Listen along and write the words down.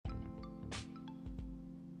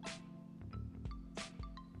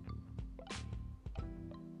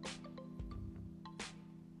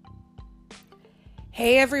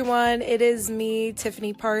Hey everyone, it is me,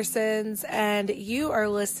 Tiffany Parsons, and you are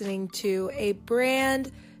listening to a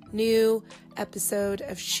brand new episode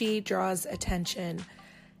of She Draws Attention.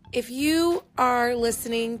 If you are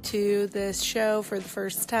listening to this show for the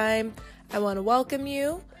first time, I want to welcome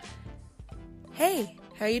you. Hey,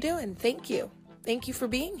 how you doing? Thank you. Thank you for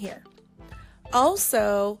being here.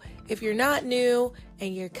 Also, if you're not new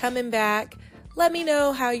and you're coming back, let me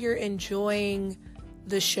know how you're enjoying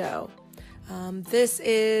the show. This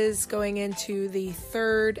is going into the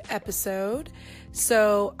third episode,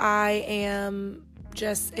 so I am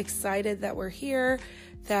just excited that we're here,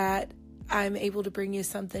 that I'm able to bring you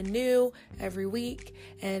something new every week,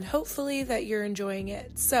 and hopefully that you're enjoying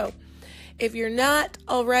it. So, if you're not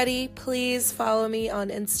already, please follow me on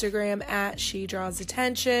Instagram at She Draws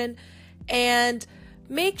Attention, and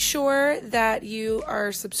make sure that you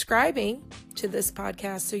are subscribing to this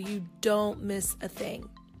podcast so you don't miss a thing.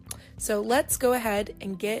 So let's go ahead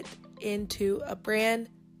and get into a brand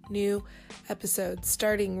new episode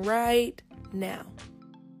starting right now.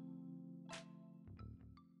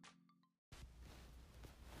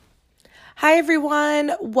 Hi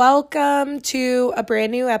everyone, welcome to a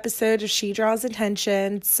brand new episode of She Draws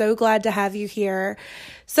Attention. So glad to have you here.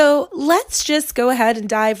 So let's just go ahead and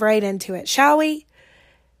dive right into it, shall we?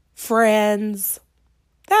 Friends.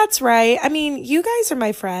 That's right. I mean, you guys are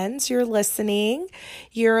my friends. You're listening.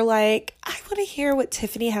 You're like, I want to hear what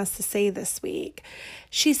Tiffany has to say this week.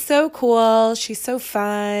 She's so cool. She's so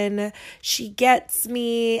fun. She gets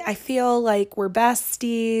me. I feel like we're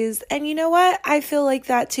besties. And you know what? I feel like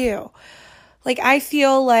that too. Like, I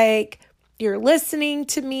feel like you're listening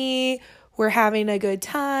to me. We're having a good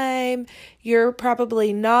time. You're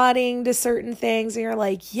probably nodding to certain things and you're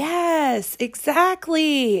like, yes,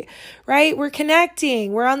 exactly, right? We're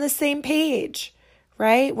connecting. We're on the same page,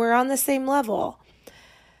 right? We're on the same level.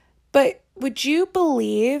 But would you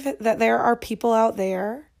believe that there are people out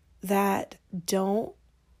there that don't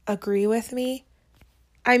agree with me?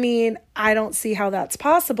 I mean, I don't see how that's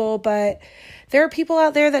possible, but there are people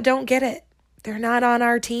out there that don't get it. They're not on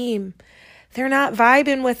our team. They're not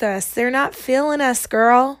vibing with us. They're not feeling us,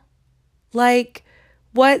 girl. Like,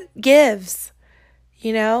 what gives?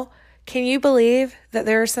 You know? Can you believe that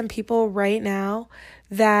there are some people right now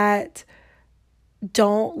that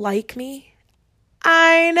don't like me?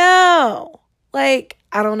 I know. Like,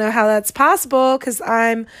 I don't know how that's possible because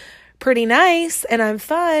I'm pretty nice and I'm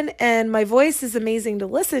fun and my voice is amazing to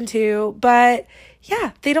listen to. But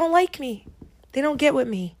yeah, they don't like me. They don't get with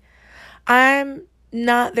me. I'm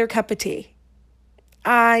not their cup of tea.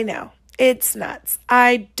 I know. It's nuts.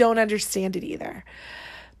 I don't understand it either.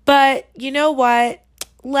 But you know what?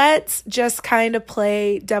 Let's just kind of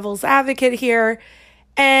play devil's advocate here.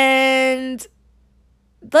 And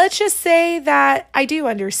let's just say that I do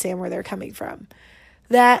understand where they're coming from.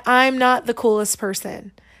 That I'm not the coolest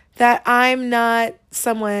person. That I'm not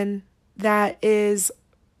someone that is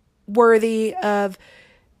worthy of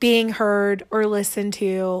being heard or listened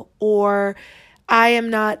to, or I am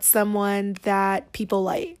not someone that people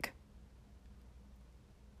like.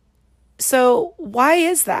 So why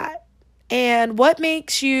is that? And what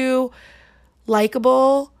makes you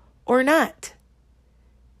likable or not?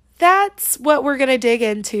 That's what we're going to dig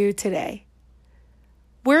into today.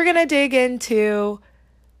 We're going to dig into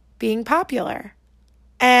being popular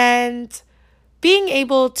and being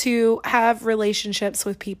able to have relationships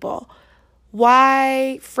with people.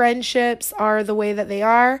 Why friendships are the way that they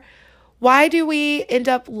are. Why do we end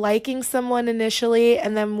up liking someone initially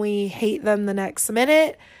and then we hate them the next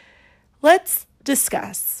minute? Let's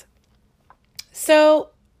discuss. So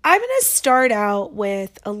I'm going to start out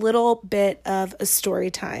with a little bit of a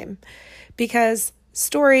story time because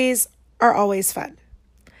stories are always fun.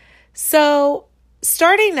 So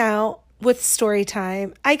starting out with story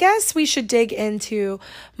time, I guess we should dig into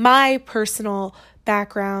my personal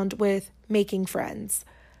background with making friends.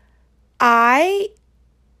 I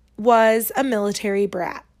was a military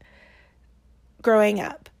brat growing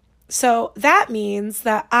up. So that means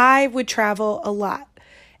that I would travel a lot.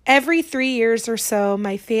 Every 3 years or so,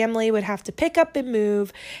 my family would have to pick up and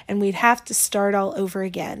move, and we'd have to start all over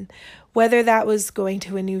again. Whether that was going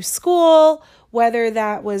to a new school, whether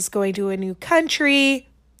that was going to a new country,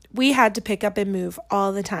 we had to pick up and move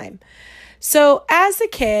all the time. So as a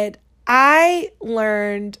kid, I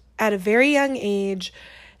learned at a very young age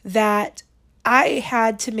that I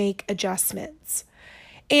had to make adjustments.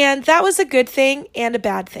 And that was a good thing and a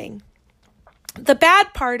bad thing. The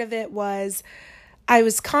bad part of it was I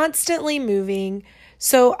was constantly moving.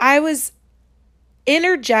 So I was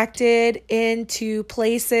interjected into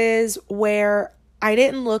places where I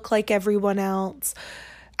didn't look like everyone else.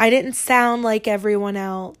 I didn't sound like everyone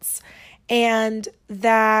else, and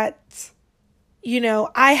that,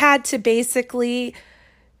 I had to basically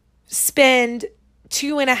spend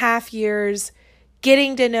 2.5 years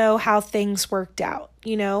getting to know how things worked out.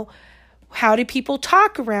 How do people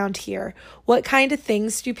talk around here? What kind of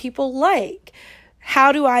things do people like?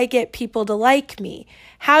 How do I get people to like me?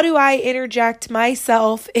 How do I interject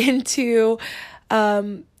myself into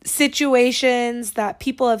situations that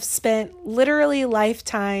people have spent literally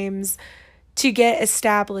lifetimes to get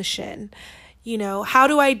established in? How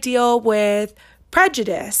do I deal with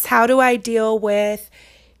prejudice? How do I deal with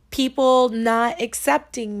people not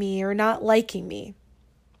accepting me or not liking me?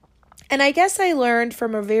 And I guess I learned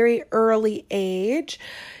from a very early age,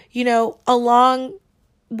 along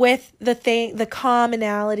with the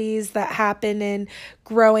commonalities that happen in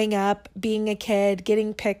growing up, being a kid,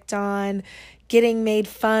 getting picked on, getting made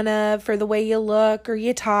fun of for the way you look or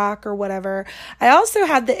you talk or whatever. I also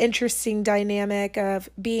had the interesting dynamic of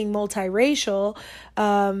being multiracial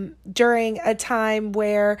during a time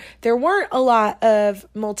where there weren't a lot of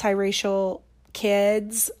multiracial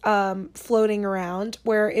kids floating around,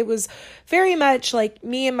 where it was very much like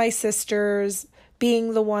me and my sisters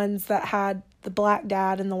being the ones that had the black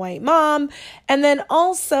dad and the white mom. And then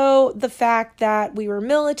also the fact that we were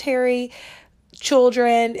military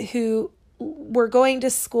children who were going to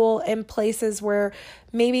school in places where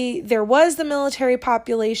maybe there was the military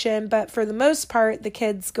population, but for the most part, the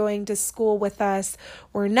kids going to school with us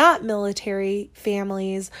were not military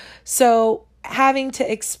families. So having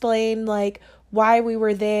to explain why we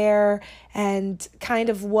were there and kind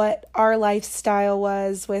of what our lifestyle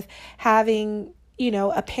was with having,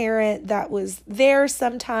 a parent that was there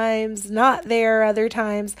sometimes, not there other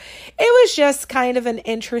times. It was just kind of an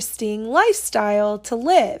interesting lifestyle to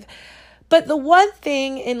live. But the one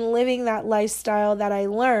thing in living that lifestyle that I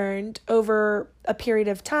learned over a period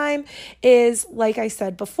of time is, like I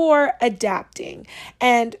said before, adapting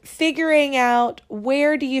and figuring out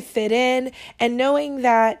where do you fit in, and knowing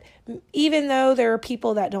that even though there are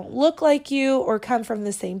people that don't look like you or come from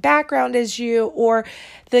the same background as you or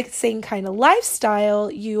the same kind of lifestyle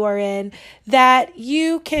you are in, that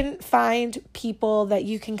you can find people that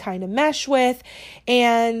you can kind of mesh with.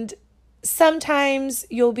 And sometimes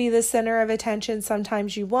you'll be the center of attention,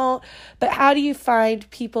 sometimes you won't. But how do you find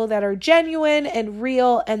people that are genuine and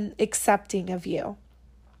real and accepting of you?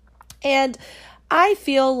 And I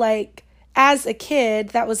feel like as a kid,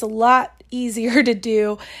 that was a lot easier to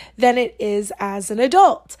do than it is as an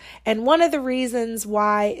adult. And one of the reasons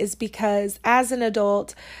why is because as an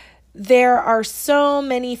adult, there are so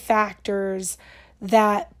many factors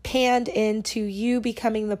that panned into you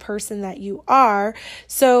becoming the person that you are.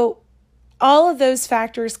 So all of those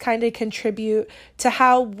factors kind of contribute to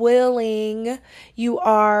how willing you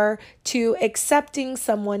are to accepting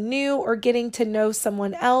someone new or getting to know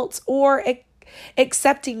someone else, or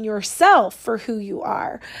accepting yourself for who you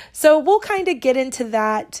are. So we'll kind of get into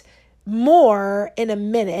that more in a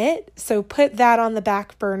minute. So put that on the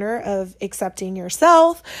back burner of accepting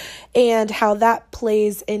yourself and how that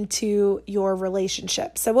plays into your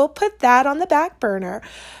relationship. So we'll put that on the back burner.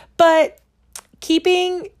 But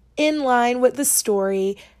keeping in line with the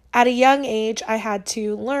story, at a young age, I had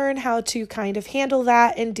to learn how to kind of handle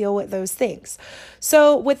that and deal with those things.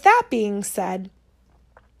 So with that being said,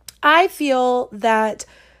 I feel that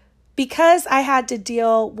because I had to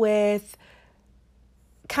deal with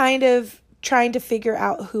kind of trying to figure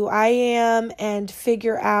out who I am and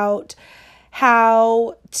figure out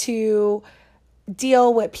how to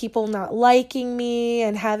deal with people not liking me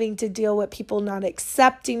and having to deal with people not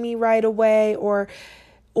accepting me right away, or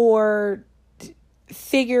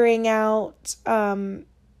figuring out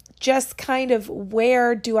just kind of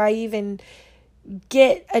where do I even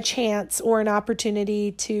get a chance or an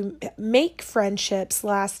opportunity to make friendships,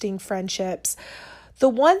 lasting friendships. The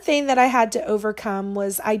one thing that I had to overcome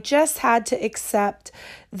was I just had to accept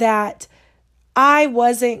that I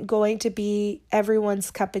wasn't going to be everyone's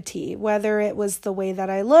cup of tea, whether it was the way that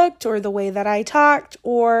I looked or the way that I talked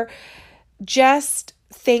or just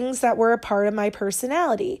things that were a part of my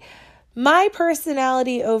personality. My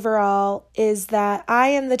personality overall is that I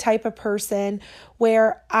am the type of person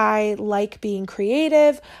where I like being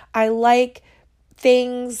creative. I like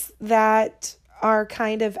things that are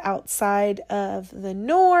kind of outside of the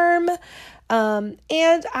norm.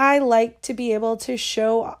 And I like to be able to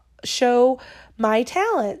show my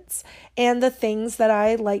talents and the things that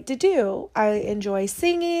I like to do. I enjoy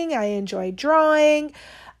singing. I enjoy drawing.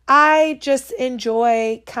 I just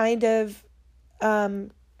enjoy kind of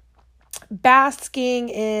basking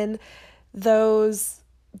in those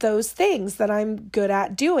those things that I'm good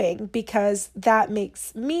at doing because that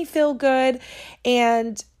makes me feel good,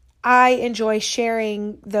 and I enjoy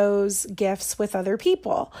sharing those gifts with other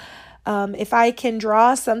people. If I can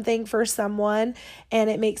draw something for someone and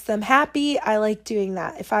it makes them happy, I like doing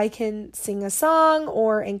that. If I can sing a song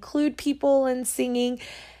or include people in singing,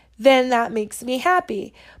 then that makes me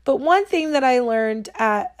happy. But one thing that I learned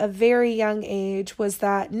at a very young age was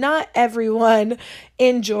that not everyone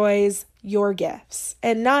enjoys your gifts,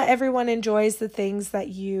 and not everyone enjoys the things that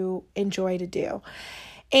you enjoy to do.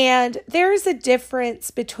 And there's a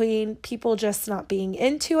difference between people just not being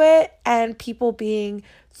into it and people being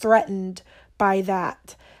threatened by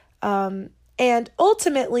that. And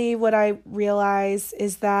ultimately, what I realize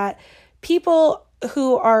is that people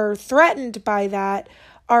who are threatened by that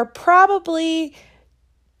are probably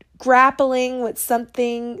grappling with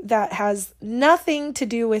something that has nothing to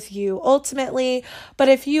do with you ultimately. But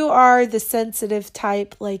if you are the sensitive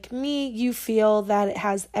type like me, you feel that it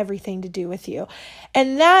has everything to do with you.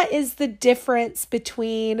 And that is the difference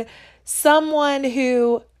between someone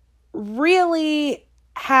who really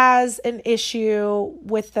has an issue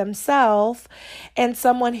with themselves and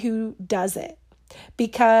someone who doesn't.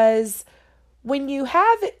 Because when you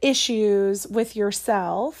have issues with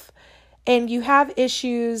yourself and you have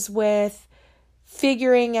issues with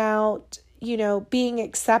figuring out, being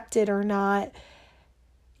accepted or not,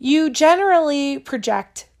 you generally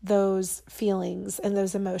project those feelings and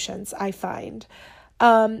those emotions, I find.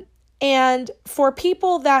 And for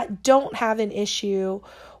people that don't have an issue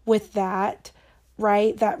with that,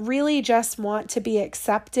 right, that really just want to be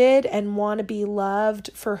accepted and want to be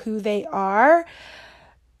loved for who they are,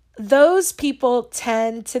 those people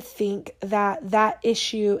tend to think that that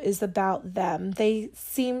issue is about them. They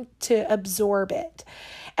seem to absorb it.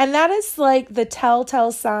 And that is like the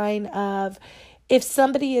telltale sign of if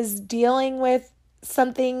somebody is dealing with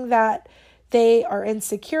something that they are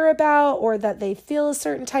insecure about or that they feel a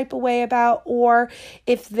certain type of way about, or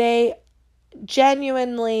if they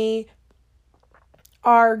genuinely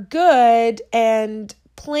are good and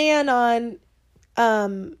plan on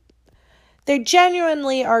they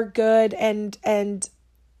genuinely are good and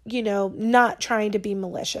not trying to be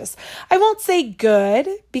malicious. I won't say good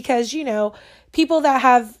because, people that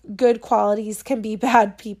have good qualities can be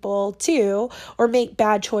bad people too, or make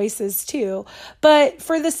bad choices too. But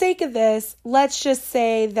for the sake of this, let's just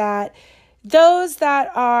say that those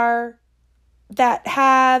that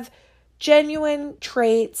have genuine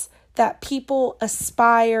traits that people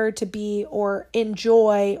aspire to be or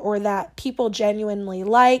enjoy, or that people genuinely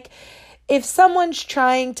like, if someone's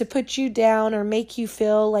trying to put you down or make you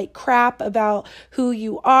feel like crap about who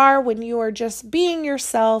you are when you are just being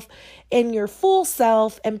yourself in your full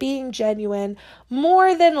self and being genuine,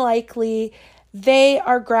 more than likely they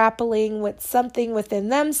are grappling with something within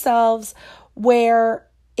themselves where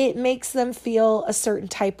it makes them feel a certain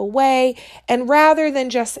type of way. And rather than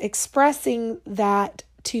just expressing that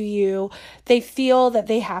to you, they feel that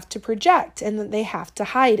they have to project and that they have to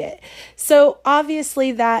hide it. So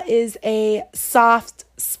obviously that is a soft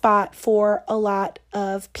spot for a lot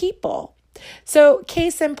of people. So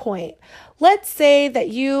case in point, let's say that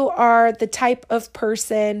you are the type of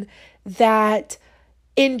person that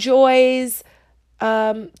enjoys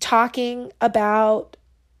talking about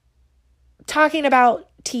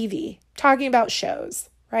TV, talking about shows,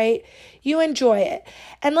 right? You enjoy it.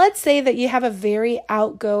 And let's say that you have a very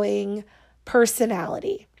outgoing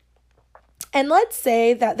personality. And let's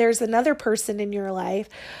say that there's another person in your life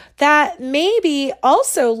that maybe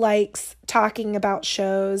also likes talking about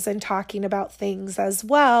shows and talking about things as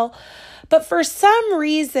well. But for some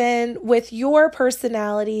reason with your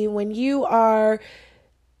personality, when you are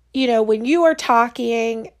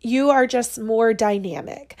talking, you are just more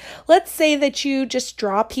dynamic. Let's say that you just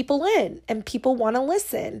draw people in and people want to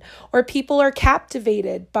listen, or people are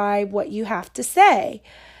captivated by what you have to say.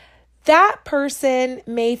 That person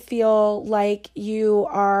may feel like you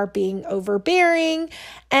are being overbearing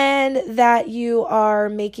and that you are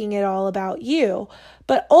making it all about you.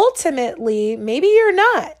 But ultimately, maybe you're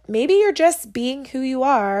not. Maybe you're just being who you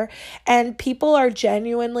are and people are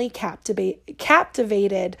genuinely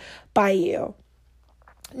captivated by you.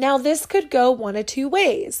 Now, this could go one of two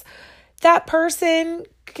ways. That person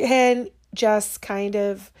can just kind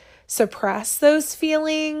of suppress those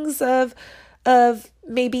feelings of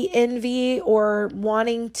maybe envy or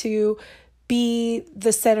wanting to be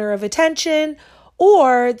the center of attention,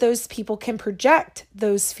 or those people can project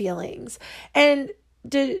those feelings. And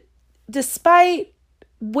despite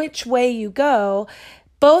which way you go,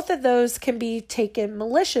 both of those can be taken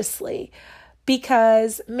maliciously.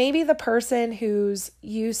 because maybe the person who's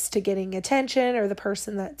used to getting attention or the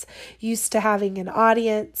person that's used to having an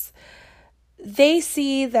audience, they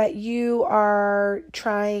see that you are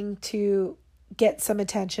trying to get some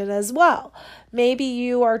attention as well. Maybe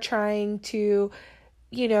you are trying to,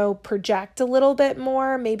 project a little bit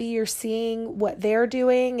more. Maybe you're seeing what they're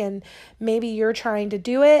doing and maybe you're trying to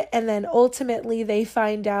do it. And then ultimately they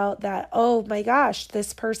find out that, oh my gosh,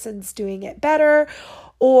 this person's doing it better.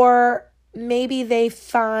 Or maybe they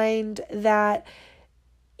find that,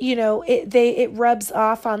 it rubs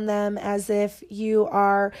off on them as if you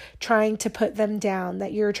are trying to put them down,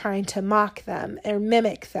 that you're trying to mock them or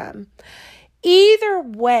mimic them. Either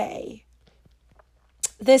way,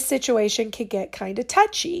 this situation could get kind of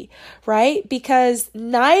touchy, right? Because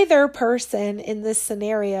neither person in this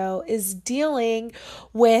scenario is dealing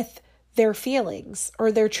with their feelings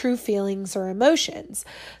or their true feelings or emotions.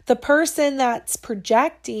 The person that's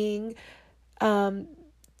projecting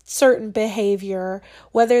certain behavior,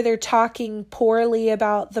 whether they're talking poorly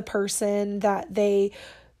about the person that they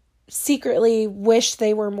secretly wish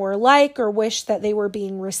they were more like or wish that they were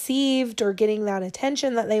being received or getting that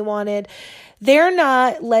attention that they wanted, they're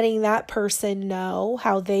not letting that person know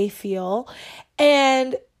how they feel.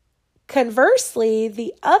 And conversely,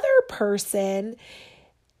 the other person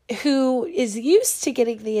who is used to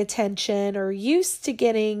getting the attention or used to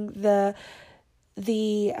getting the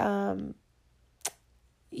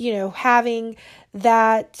having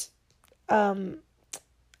that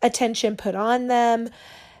attention put on them,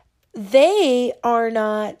 they are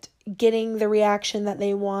not getting the reaction that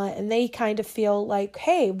they want, and they kind of feel like,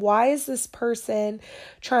 hey, why is this person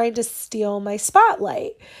trying to steal my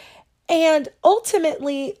spotlight? And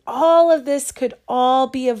ultimately, all of this could all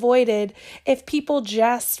be avoided if people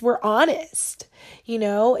just were honest.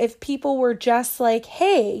 If people were just like,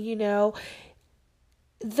 hey,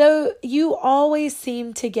 though you always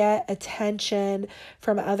seem to get attention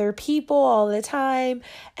from other people all the time,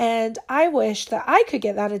 and I wish that I could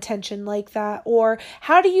get that attention like that. Or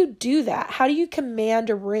how do you do that? How do you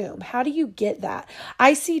command a room? How do you get that?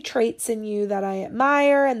 I see traits in you that I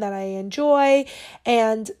admire and that I enjoy,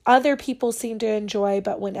 and other people seem to enjoy,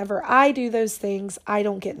 but whenever I do those things, I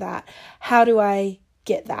don't get that. How do I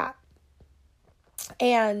get that?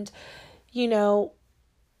 And,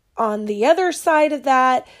 on the other side of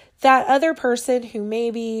that other person who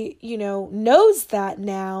maybe, knows that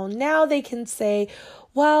now they can say,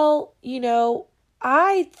 well,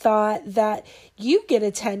 I thought that you get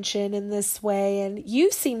attention in this way and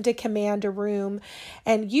you seem to command a room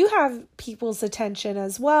and you have people's attention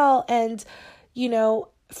as well. And,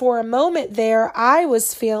 for a moment there, I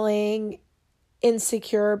was feeling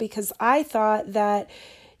insecure because I thought that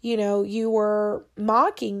you were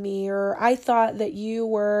mocking me, or I thought that you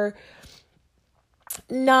were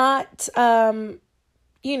not, not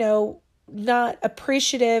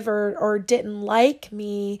appreciative or didn't like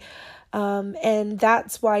me. And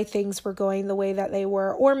that's why things were going the way that they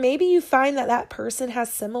were. Or maybe you find that person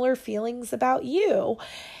has similar feelings about you.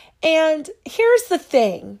 And here's the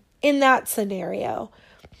thing in that scenario.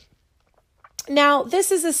 Now,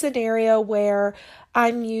 this is a scenario where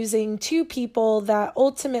I'm using two people that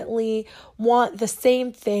ultimately want the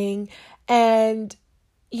same thing, and,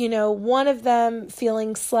 one of them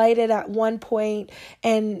feeling slighted at one point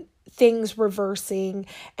and things reversing,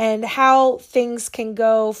 and how things can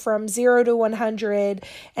go from 0 to 100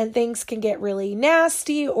 and things can get really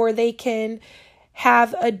nasty, or they can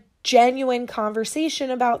have a genuine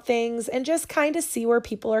conversation about things and just kind of see where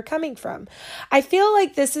people are coming from. I feel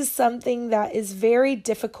like this is something that is very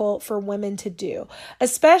difficult for women to do,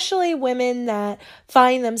 especially women that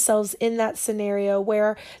find themselves in that scenario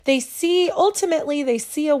where they see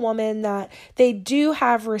a woman that they do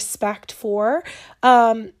have respect for,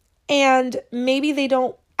 and maybe they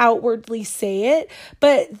don't outwardly say it,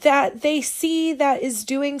 but that they see that is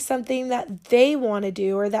doing something that they want to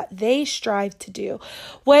do or that they strive to do,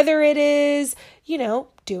 whether it is,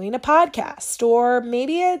 doing a podcast, or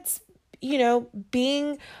maybe it's,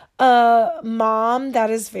 being a mom that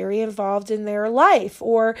is very involved in their life,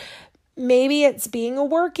 or maybe it's being a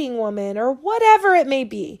working woman, or whatever it may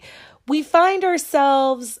be. We find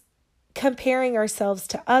ourselves comparing ourselves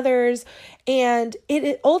to others, and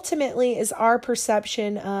it ultimately is our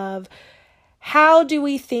perception of how do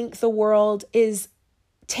we think the world is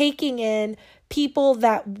taking in people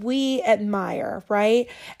that we admire, right?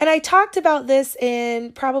 And I talked about this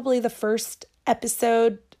in probably the first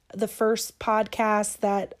episode, the first podcast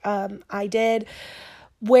that I did,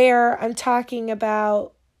 where I'm talking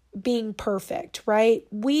about being perfect, right?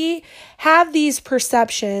 We have these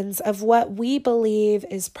perceptions of what we believe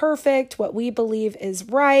is perfect, what we believe is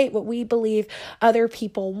right, what we believe other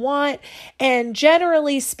people want. And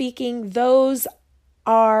generally speaking, those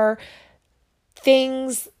are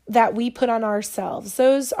things that we put on ourselves.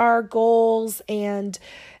 Those are goals and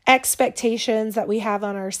expectations that we have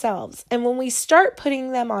on ourselves. And when we start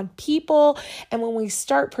putting them on people and when we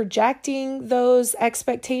start projecting those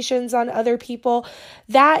expectations on other people,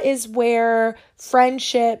 that is where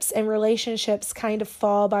friendships and relationships kind of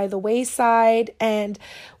fall by the wayside and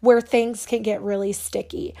where things can get really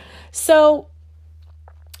sticky. So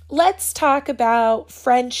let's talk about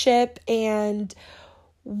friendship and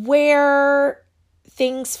where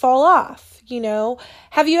things fall off.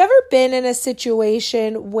 Have you ever been in a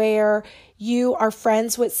situation where you are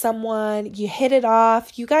friends with someone, you hit it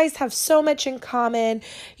off, you guys have so much in common,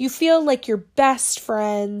 you feel like you're best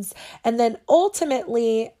friends, and then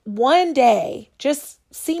ultimately one day, just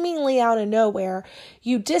seemingly out of nowhere,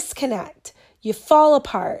 you disconnect, you fall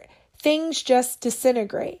apart, things just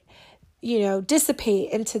disintegrate,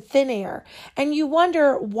 dissipate into thin air, and you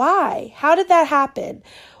wonder why? How did that happen?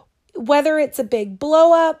 Whether it's a big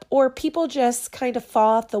blow up or people just kind of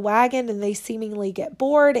fall off the wagon and they seemingly get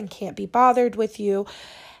bored and can't be bothered with you.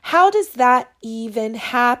 How does that even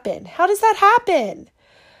happen? How does that happen?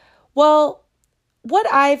 Well, what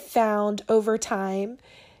I've found over time,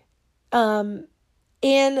 in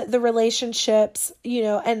the relationships,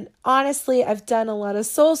 and honestly, I've done a lot of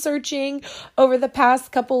soul searching over the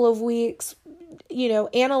past couple of weeks,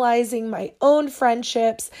 analyzing my own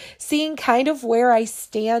friendships, seeing kind of where I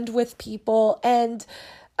stand with people, and,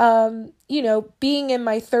 being in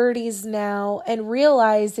my 30s now and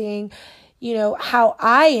realizing, how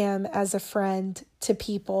I am as a friend to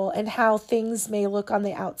people and how things may look on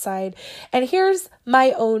the outside. And here's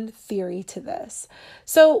my own theory to this.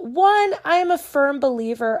 So one, I'm a firm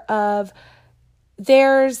believer of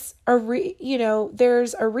there's a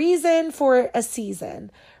reason for a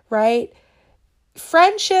season, right?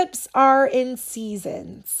 Friendships are in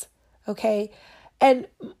seasons, okay? And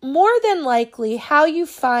more than likely, how you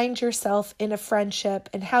find yourself in a friendship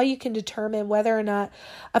and how you can determine whether or not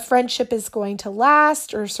a friendship is going to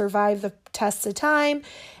last or survive the test of time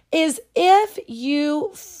is if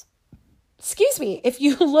you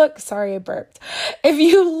look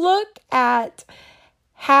at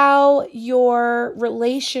how your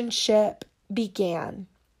relationship began.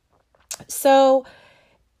 So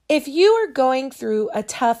if you are going through a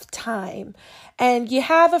tough time and you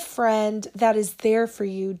have a friend that is there for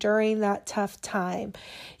you during that tough time,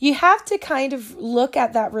 you have to kind of look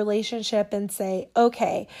at that relationship and say,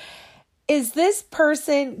 okay, is this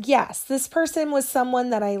person, yes, this person was someone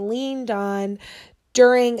that I leaned on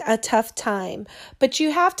during a tough time, but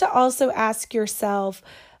you have to also ask yourself,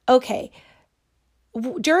 okay,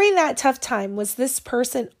 during that tough time, was this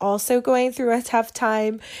person also going through a tough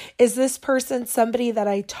time? Is this person somebody that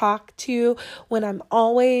I talk to when I'm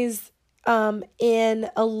always in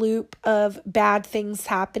a loop of bad things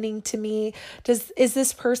happening to me? Is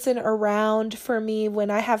this person around for me when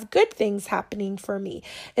I have good things happening for me?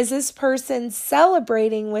 Is this person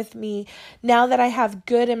celebrating with me now that I have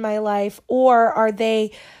good in my life? Or are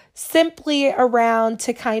they simply around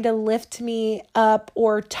to kind of lift me up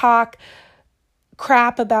or talk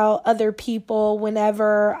crap about other people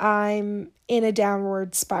whenever I'm in a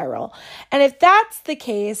downward spiral? And if that's the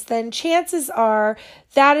case, then chances are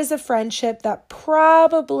that is a friendship that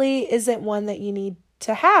probably isn't one that you need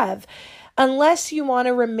to have, unless you want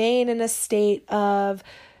to remain in a state of,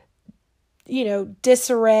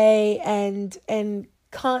 disarray and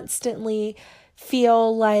constantly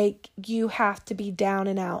feel like you have to be down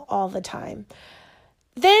and out all the time.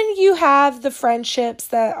 Then you have the friendships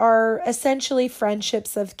that are essentially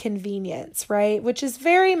friendships of convenience, right? Which is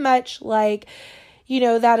very much like,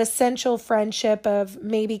 that essential friendship of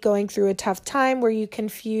maybe going through a tough time where you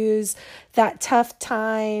confuse that tough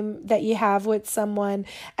time that you have with someone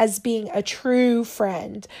as being a true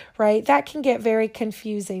friend, right? That can get very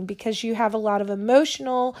confusing because you have a lot of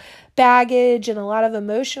emotional baggage and a lot of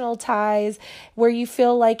emotional ties where you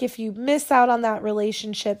feel like if you miss out on that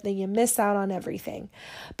relationship, then you miss out on everything.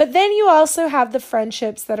 But then you also have the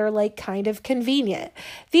friendships that are like kind of convenient.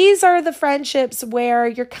 These are the friendships where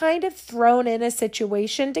you're kind of thrown in a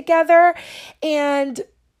situation together, and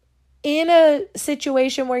in a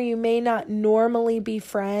situation where you may not normally be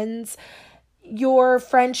friends, your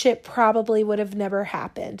friendship probably would have never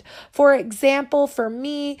happened. For example, for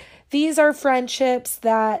me, these are friendships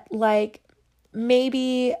that like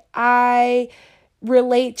maybe I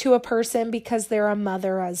relate to a person because they're a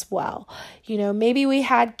mother as well. Maybe we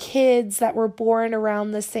had kids that were born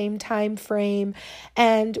around the same time frame,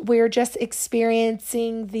 and we're just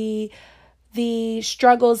experiencing the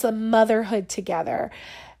struggles of motherhood together.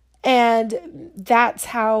 And that's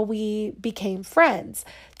how we became friends.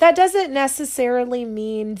 That doesn't necessarily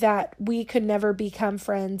mean that we could never become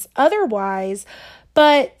friends otherwise,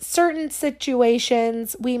 but certain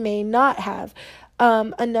situations we may not have.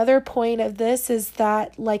 Another point of this is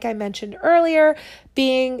that, like I mentioned earlier,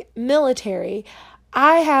 being military.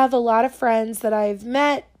 I have a lot of friends that I've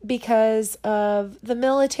met because of the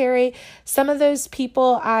military. Some of those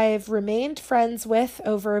people I've remained friends with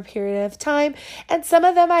over a period of time, and some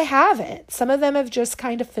of them I haven't. Some of them have just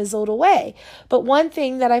kind of fizzled away. But one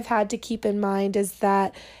thing that I've had to keep in mind is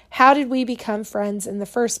that how did we become friends in the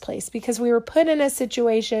first place? Because we were put in a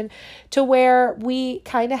situation to where we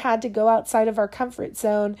kind of had to go outside of our comfort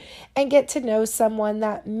zone and get to know someone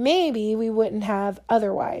that maybe we wouldn't have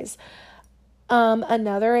otherwise.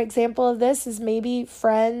 Another example of this is maybe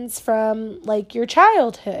friends from like your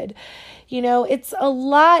childhood. It's a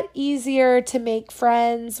lot easier to make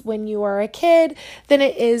friends when you are a kid than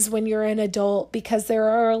it is when you're an adult, because there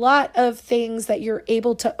are a lot of things that you're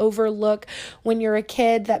able to overlook when you're a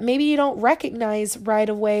kid that maybe you don't recognize right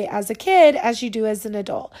away as a kid as you do as an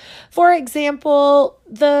adult. For example,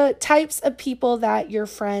 the types of people that your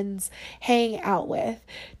friends hang out with.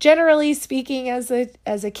 Generally speaking, as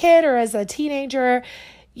a kid or as a teenager,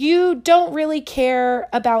 you don't really care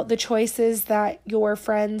about the choices that your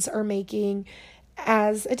friends are making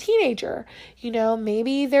as a teenager.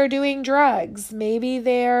 Maybe they're doing drugs. Maybe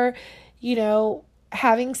they're,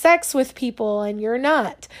 having sex with people and you're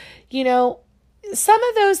not. Some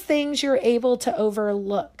of those things you're able to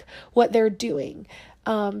overlook what they're doing.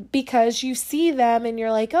 Because you see them and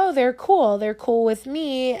you're like, oh, they're cool. They're cool with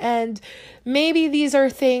me. And maybe these are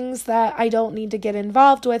things that I don't need to get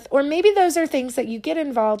involved with. Or maybe those are things that you get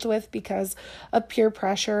involved with because of peer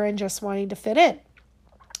pressure and just wanting to fit in.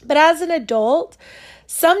 But as an adult,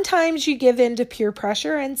 sometimes you give in to peer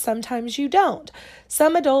pressure and sometimes you don't.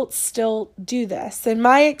 Some adults still do this. In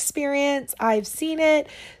my experience, I've seen it,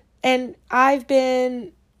 and I've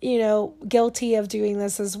been guilty of doing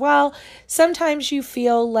this as well. Sometimes you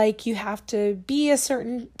feel like you have to be a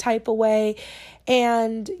certain type of way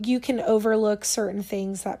and you can overlook certain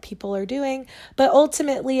things that people are doing. But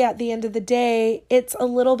ultimately, at the end of the day, it's a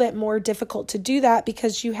little bit more difficult to do that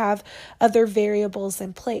because you have other variables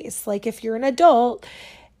in place. Like if you're an adult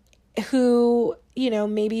who,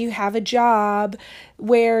 maybe you have a job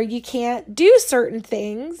where you can't do certain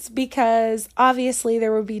things because obviously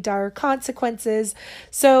there would be dire consequences.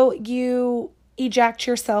 So you eject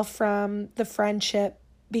yourself from the friendship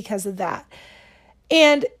because of that.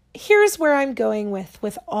 And here's where I'm going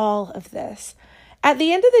with all of this. At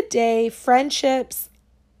the end of the day, friendships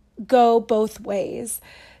go both ways.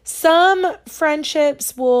 Some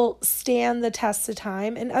friendships will stand the test of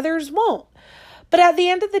time and others won't. But at the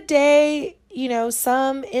end of the day,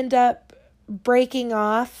 some end up breaking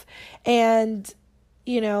off and,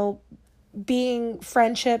 being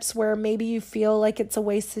friendships where maybe you feel like it's a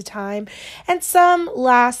waste of time, and some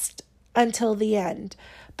last until the end.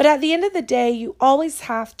 But at the end of the day, you always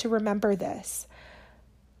have to remember this.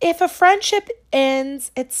 If a friendship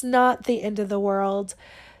ends, it's not the end of the world.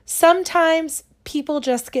 Sometimes people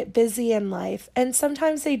just get busy in life, and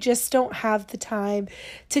sometimes they just don't have the time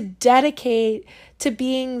to dedicate to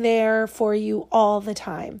being there for you all the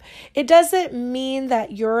time. It doesn't mean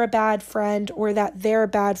that you're a bad friend or that they're a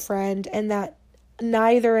bad friend and that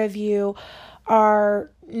neither of you are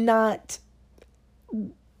not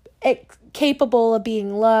capable of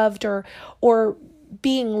being loved or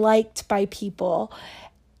being liked by people.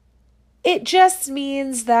 It just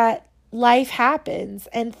means that life happens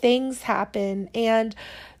and things happen, and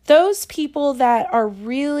those people that are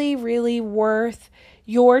really, really worth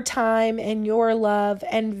your time and your love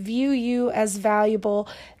and view you as valuable,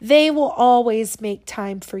 they will always make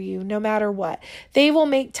time for you no matter what. They will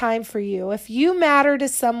make time for you. If you matter to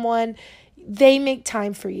someone, they make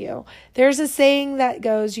time for you. There's a saying that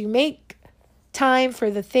goes, you make time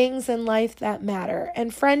for the things in life that matter,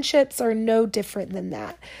 and friendships are no different than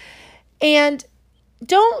that. And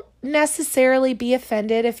don't necessarily be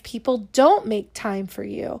offended if people don't make time for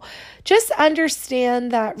you. Just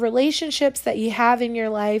understand that relationships that you have in your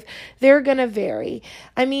life, they're going to vary.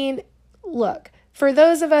 I mean, look, for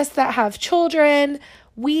those of us that have children,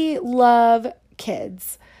 we love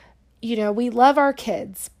kids. We love our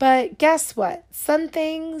kids. But guess what? Some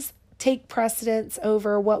things take precedence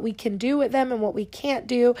over what we can do with them and what we can't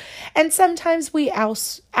do. And sometimes we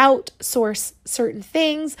outsource certain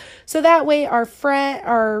things so that way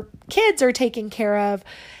our kids are taken care of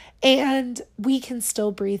and we can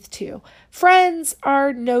still breathe too. Friends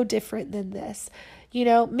are no different than this.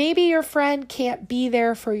 Maybe your friend can't be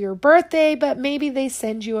there for your birthday, but maybe they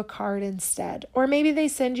send you a card instead, or maybe they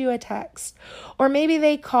send you a text, or maybe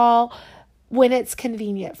they call when it's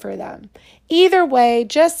convenient for them. Either way,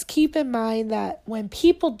 just keep in mind that when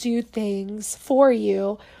people do things for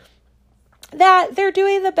you, that they're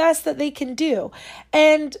doing the best that they can do.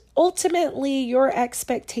 And ultimately, your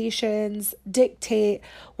expectations dictate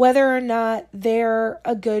whether or not they're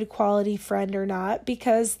a good quality friend or not,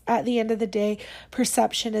 because at the end of the day,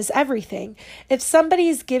 perception is everything. If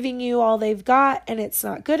somebody's giving you all they've got and it's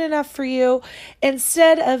not good enough for you,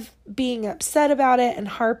 instead of being upset about it and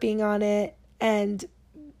harping on it and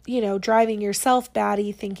driving yourself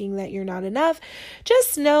batty thinking that you're not enough,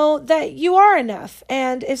 just know that you are enough.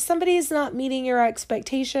 And if somebody is not meeting your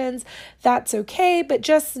expectations, that's okay, but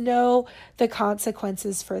just know the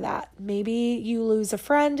consequences for that. Maybe you lose a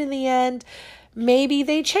friend in the end, maybe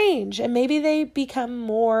they change, and maybe they become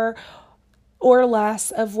more or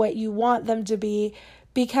less of what you want them to be,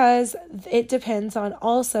 because it depends on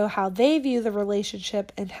also how they view the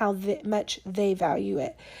relationship and how much they value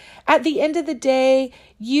it. At the end of the day,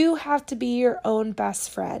 you have to be your own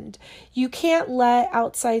best friend. You can't let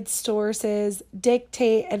outside sources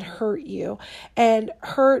dictate and hurt you and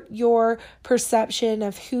hurt your perception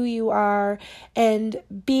of who you are and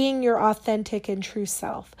being your authentic and true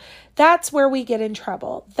self. That's where we get in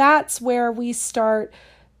trouble. That's where we start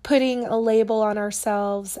putting a label on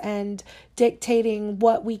ourselves and dictating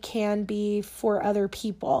what we can be for other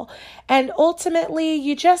people. And ultimately,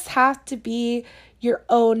 you just have to be your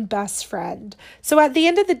own best friend. So at the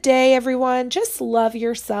end of the day, everyone, just love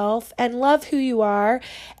yourself and love who you are,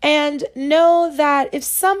 and know that if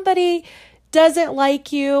somebody doesn't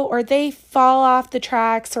like you or they fall off the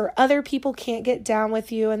tracks or other people can't get down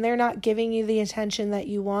with you and they're not giving you the attention that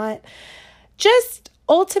you want, just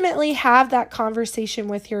ultimately have that conversation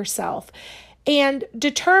with yourself and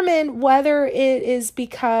determine whether it is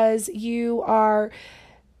because you are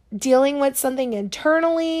dealing with something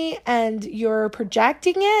internally and you're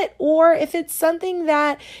projecting it, or if it's something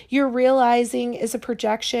that you're realizing is a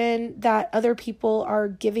projection that other people are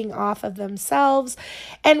giving off of themselves.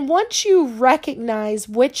 And once you recognize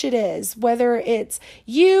which it is, whether it's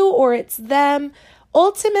you or it's them,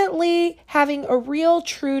 ultimately having a real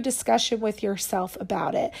true discussion with yourself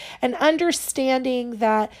about it and understanding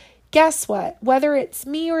that, guess what, whether it's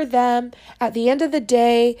me or them, at the end of the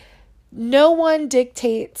day, no one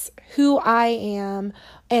dictates who I am,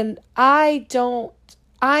 and I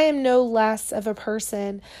am no less of a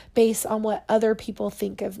person based on what other people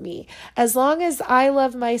think of me. As long as I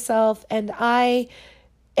love myself and I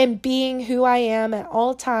am being who I am at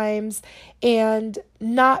all times and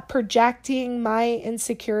not projecting my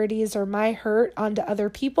insecurities or my hurt onto other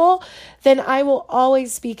people, then I will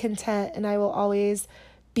always be content and I will always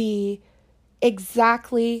be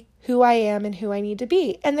exactly who I am and who I need to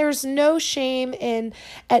be. And there's no shame in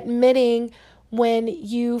admitting when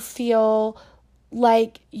you feel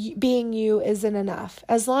like being you isn't enough.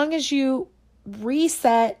 As long as you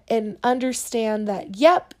reset and understand that,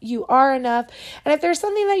 yep, you are enough. And if there's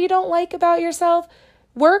something that you don't like about yourself,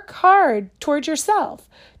 work hard towards yourself.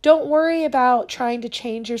 Don't worry about trying to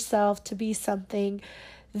change yourself to be something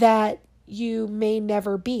that you may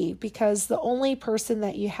never be, because the only person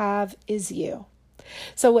that you have is you.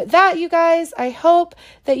 So with that, you guys, I hope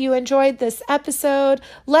that you enjoyed this episode.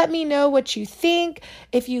 Let me know what you think.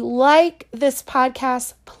 If you like this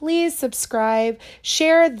podcast, please subscribe.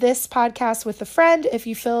 Share this podcast with a friend if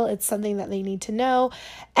you feel it's something that they need to know.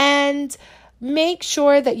 And make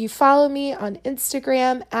sure that you follow me on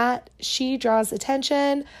Instagram at She Draws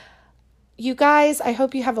Attention. You guys, I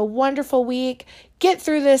hope you have a wonderful week. Get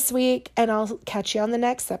through this week, and I'll catch you on the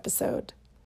next episode.